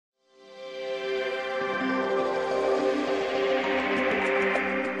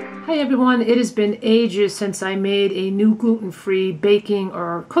Hi everyone, it has been ages since I made a new gluten-free baking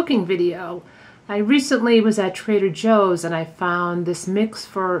or cooking video. I recently was at Trader Joe's and I found this mix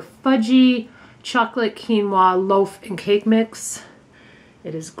for Fudgy chocolate quinoa loaf and cake mix.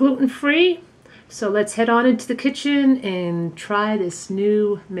 It is gluten-free, so let's head on into the kitchen and try this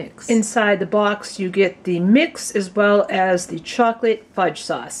new mix. Inside the box you get the mix as well as the chocolate fudge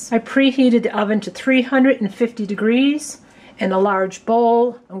sauce. I preheated the oven to 350 degrees. In a large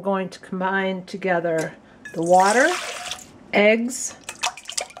bowl, I'm going to combine together the water, eggs,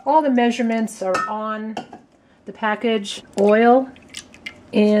 all the measurements are on the package, oil,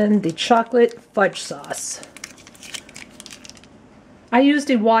 and the chocolate fudge sauce. I used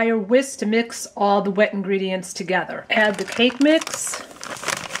a wire whisk to mix all the wet ingredients together. Add the cake mix,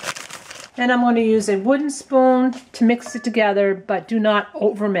 and I'm going to use a wooden spoon to mix it together, but do not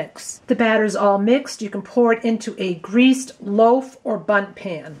overmix. The batter is all mixed. You can pour it into a greased loaf or bundt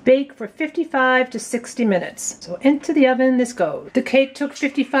pan. Bake for 55 to 60 minutes. So into the oven this goes. The cake took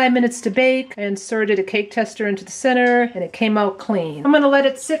 55 minutes to bake. I inserted a cake tester into the center and it came out clean. I'm going to let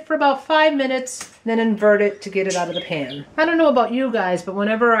it sit for about 5 minutes, then invert it to get it out of the pan. I don't know about you guys, but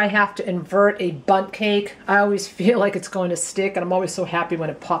whenever I have to invert a bundt cake, I always feel like it's going to stick, and I'm always so happy when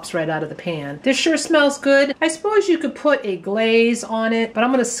it pops right out of the pan. This sure smells good. I suppose you could put a glaze on it, but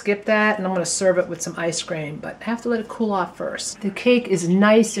I'm going to skip that and I'm going to serve it with some ice cream, but I have to let it cool off first. The cake is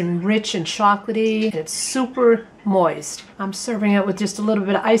nice and rich and chocolatey, and it's super moist. I'm serving it with just a little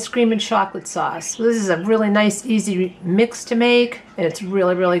bit of ice cream and chocolate sauce. So this is a really nice, easy mix to make, and it's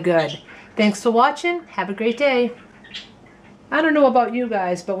really, really good. Thanks for watching. Have a great day. I don't know about you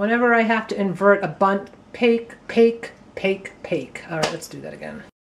guys, but whenever I have to invert a bundt cake, All right, let's do that again.